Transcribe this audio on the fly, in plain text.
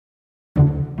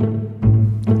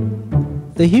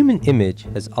The human image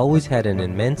has always had an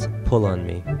immense pull on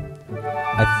me.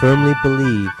 I firmly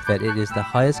believe that it is the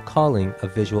highest calling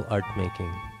of visual art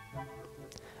making.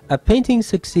 A painting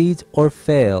succeeds or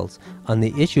fails on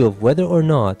the issue of whether or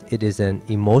not it is an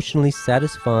emotionally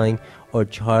satisfying or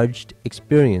charged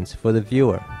experience for the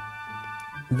viewer.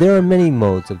 There are many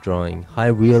modes of drawing: high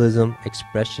realism,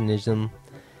 expressionism,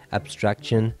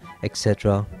 abstraction,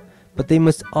 etc., but they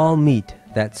must all meet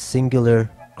that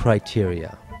singular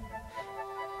criteria.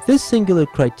 This singular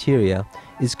criteria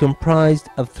is comprised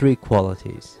of three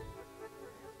qualities.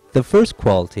 The first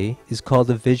quality is called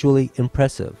the visually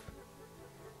impressive.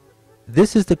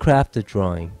 This is the craft of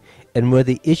drawing, and where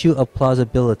the issue of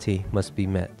plausibility must be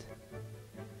met.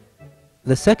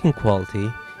 The second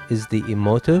quality is the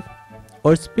emotive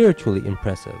or spiritually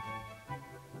impressive.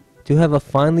 To have a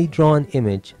finely drawn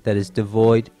image that is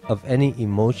devoid of any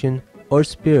emotion or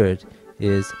spirit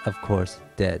is, of course,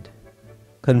 dead.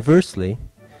 Conversely,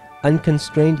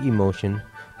 unconstrained emotion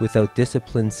without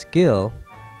disciplined skill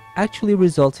actually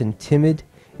results in timid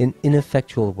and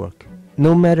ineffectual work,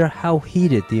 no matter how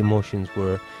heated the emotions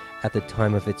were at the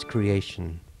time of its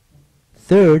creation.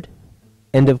 Third,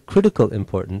 and of critical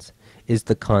importance, is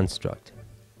the construct.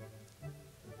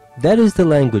 That is the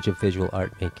language of visual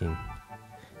art making.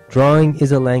 Drawing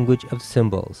is a language of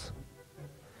symbols.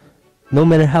 No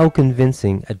matter how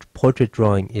convincing a portrait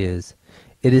drawing is,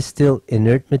 it is still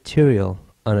inert material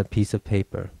on a piece of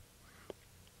paper.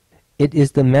 It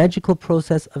is the magical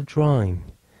process of drawing,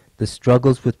 the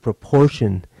struggles with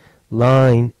proportion,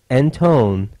 line, and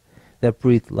tone that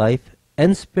breathe life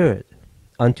and spirit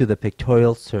onto the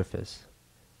pictorial surface.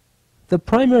 The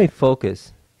primary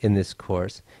focus in this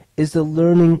course is the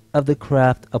learning of the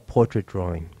craft of portrait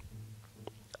drawing.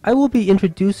 I will be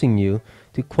introducing you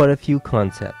to quite a few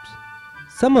concepts,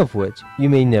 some of which you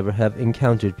may never have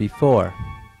encountered before.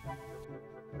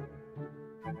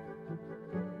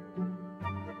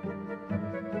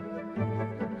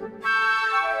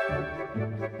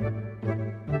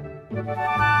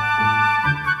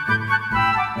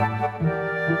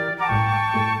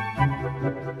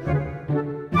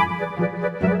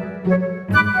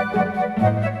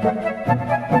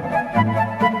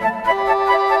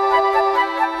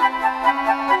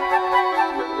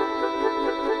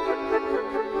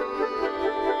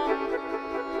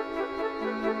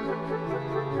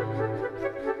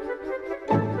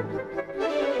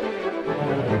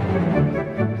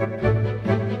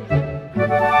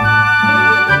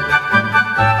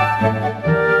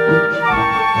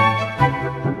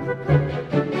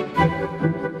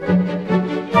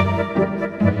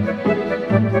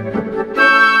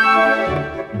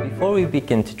 Before we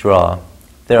begin to draw,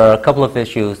 there are a couple of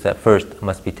issues that first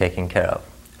must be taken care of.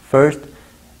 First,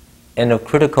 and of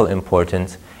critical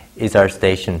importance, is our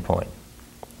station point.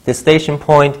 The station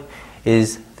point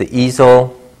is the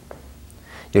easel,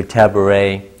 your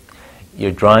tabouret,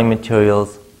 your drawing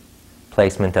materials,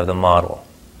 placement of the model.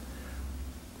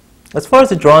 As far as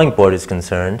the drawing board is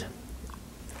concerned,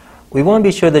 we want to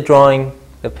be sure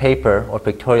the paper or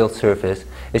pictorial surface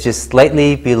is just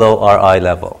slightly below our eye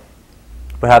level,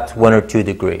 perhaps 1 or 2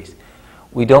 degrees.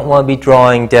 We don't want to be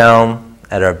drawing down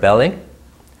at our belly,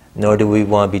 nor do we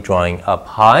want to be drawing up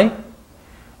high,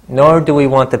 nor do we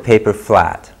want the paper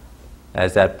flat,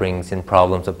 as that brings in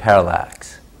problems of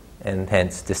parallax and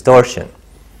hence distortion.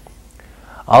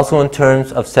 Also, in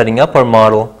terms of setting up our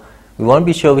model, we want to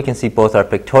be sure we can see both our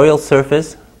pictorial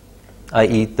surface,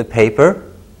 i.e. the paper,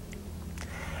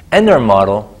 and our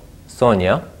model,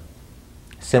 Sonia,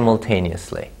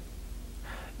 simultaneously.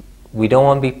 We don't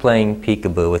want to be playing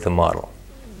peekaboo with a model.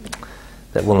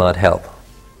 That will not help.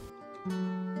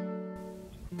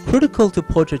 Critical to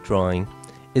portrait drawing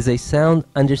is a sound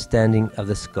understanding of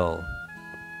the skull.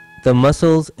 The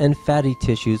muscles and fatty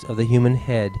tissues of the human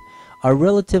head are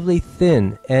relatively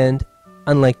thin and,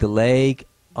 unlike the leg,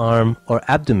 arm, or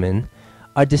abdomen,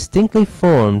 are distinctly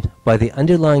formed by the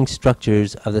underlying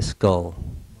structures of the skull.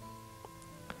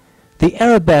 The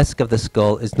arabesque of the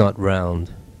skull is not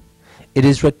round. It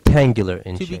is rectangular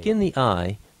in shape. To begin the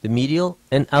eye, the medial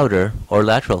and outer or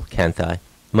lateral canthi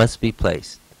must be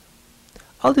placed.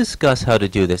 I'll discuss how to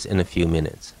do this in a few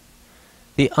minutes.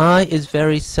 The eye is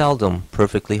very seldom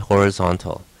perfectly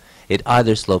horizontal. It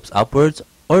either slopes upwards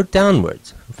or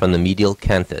downwards from the medial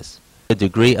canthus. The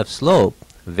degree of slope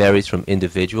varies from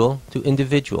individual to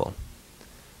individual.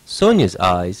 Sonia's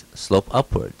eyes slope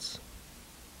upwards.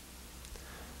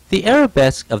 The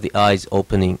arabesque of the eye's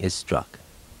opening is struck.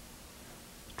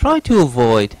 Try to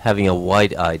avoid having a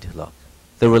wide-eyed look.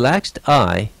 The relaxed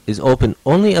eye is open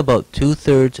only about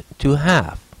 2/3 to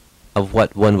half of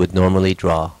what one would normally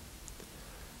draw.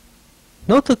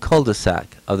 Note the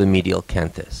cul-de-sac of the medial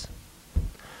canthus.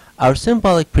 Our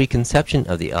symbolic preconception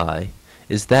of the eye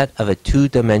is that of a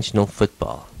two-dimensional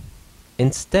football.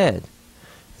 Instead,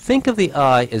 think of the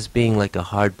eye as being like a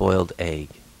hard-boiled egg.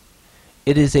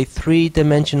 It is a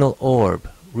three-dimensional orb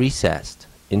recessed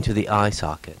into the eye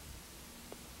socket.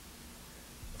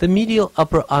 The medial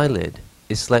upper eyelid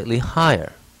is slightly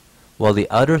higher, while the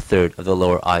outer third of the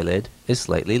lower eyelid is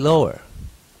slightly lower.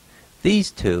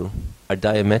 These two are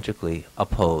diametrically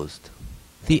opposed.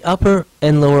 The upper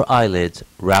and lower eyelids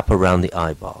wrap around the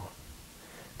eyeball.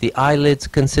 The eyelids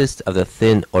consist of the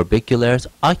thin orbicularis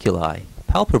oculi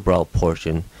palpebral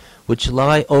portion, which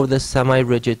lie over the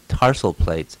semi-rigid tarsal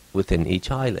plates within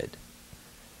each eyelid.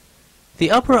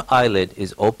 The upper eyelid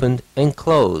is opened and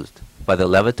closed by the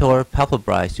levator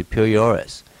palpebri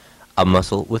superioris, a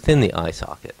muscle within the eye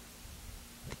socket.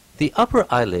 The upper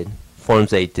eyelid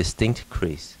forms a distinct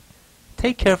crease.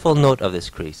 Take careful note of this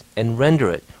crease and render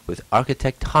it with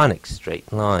architectonic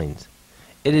straight lines.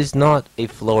 It is not a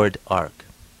florid arc.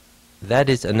 That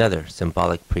is another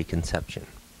symbolic preconception.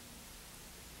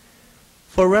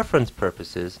 For reference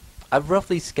purposes, I've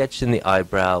roughly sketched in the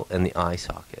eyebrow and the eye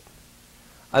socket.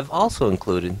 I've also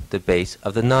included the base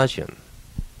of the nasion.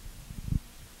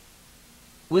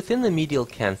 Within the medial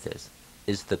canthus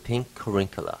is the pink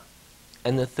corincula,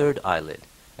 and the third eyelid,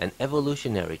 an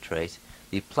evolutionary trace,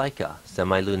 the plica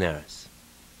semilunaris.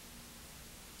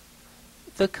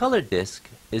 The color disc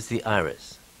is the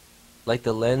iris. Like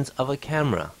the lens of a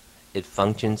camera, it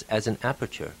functions as an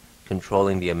aperture,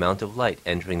 controlling the amount of light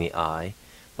entering the eye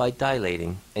by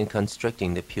dilating and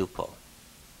constricting the pupil.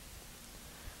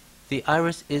 The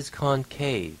iris is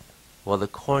concave, while the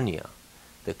cornea,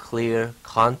 the clear,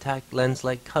 contact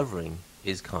lens-like covering,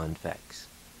 is convex.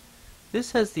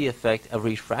 This has the effect of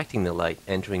refracting the light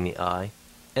entering the eye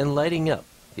and lighting up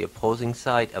the opposing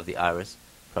side of the iris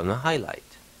from the highlight.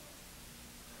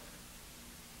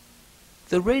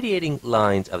 The radiating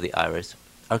lines of the iris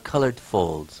are colored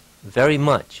folds, very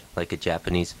much like a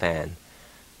Japanese fan.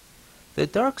 The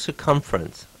dark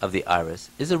circumference of the iris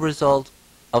is a result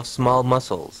of small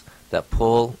muscles that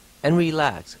pull and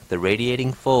relax the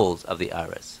radiating folds of the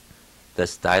iris,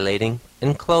 thus dilating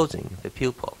and closing the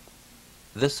pupil.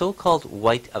 The so-called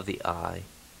white of the eye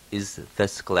is the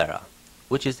sclera,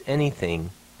 which is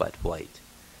anything but white.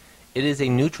 It is a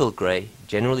neutral gray,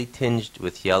 generally tinged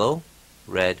with yellow,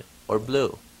 red, or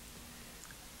blue.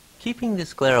 Keeping the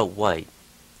sclera white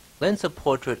lends a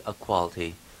portrait a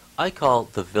quality I call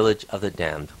the village of the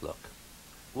damned look.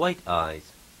 White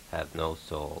eyes have no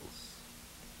souls.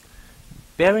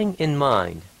 Bearing in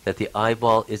mind that the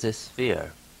eyeball is a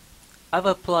sphere, I've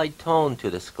applied tone to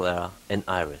the sclera and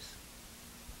iris.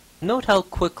 Note how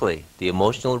quickly the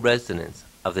emotional resonance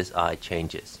of this eye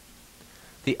changes.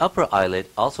 The upper eyelid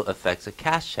also affects a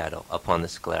cast shadow upon the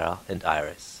sclera and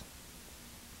iris.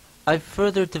 I've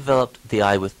further developed the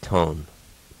eye with tone.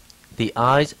 The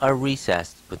eyes are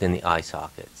recessed within the eye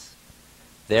sockets.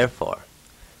 Therefore,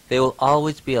 they will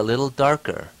always be a little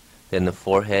darker than the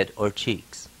forehead or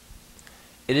cheeks.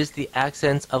 It is the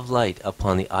accents of light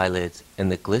upon the eyelids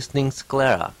and the glistening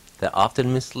sclera that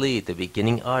often mislead the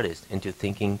beginning artist into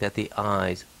thinking that the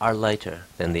eyes are lighter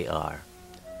than they are.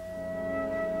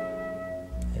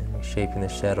 And we're shaping the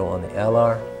shadow on the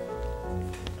LR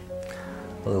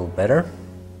a little better.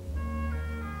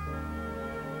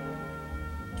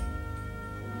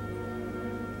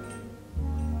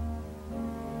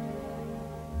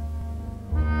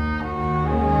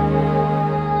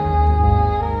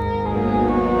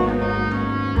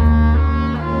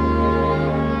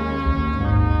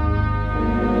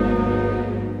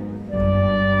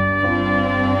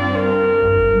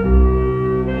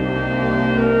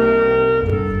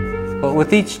 But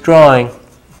with each drawing,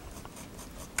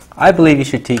 I believe you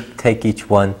should take each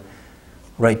one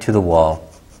right to the wall.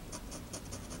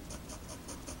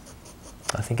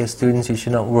 I think as students you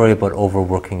should not worry about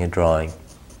overworking a drawing.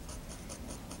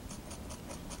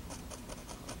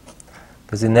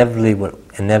 Because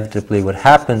inevitably what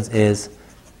happens is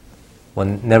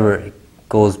one never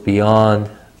goes beyond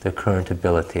their current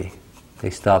ability.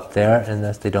 They stop there, and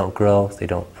thus they don't grow, they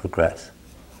don't progress.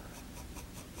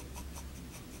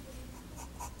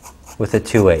 With a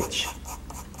 2H.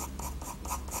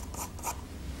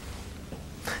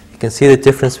 You can see the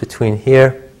difference between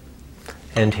here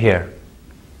and here.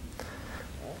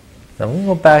 Now we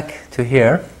go back to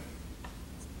here.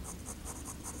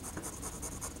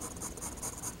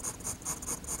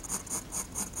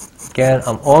 Again,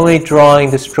 I'm only drawing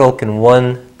the stroke in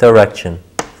one direction.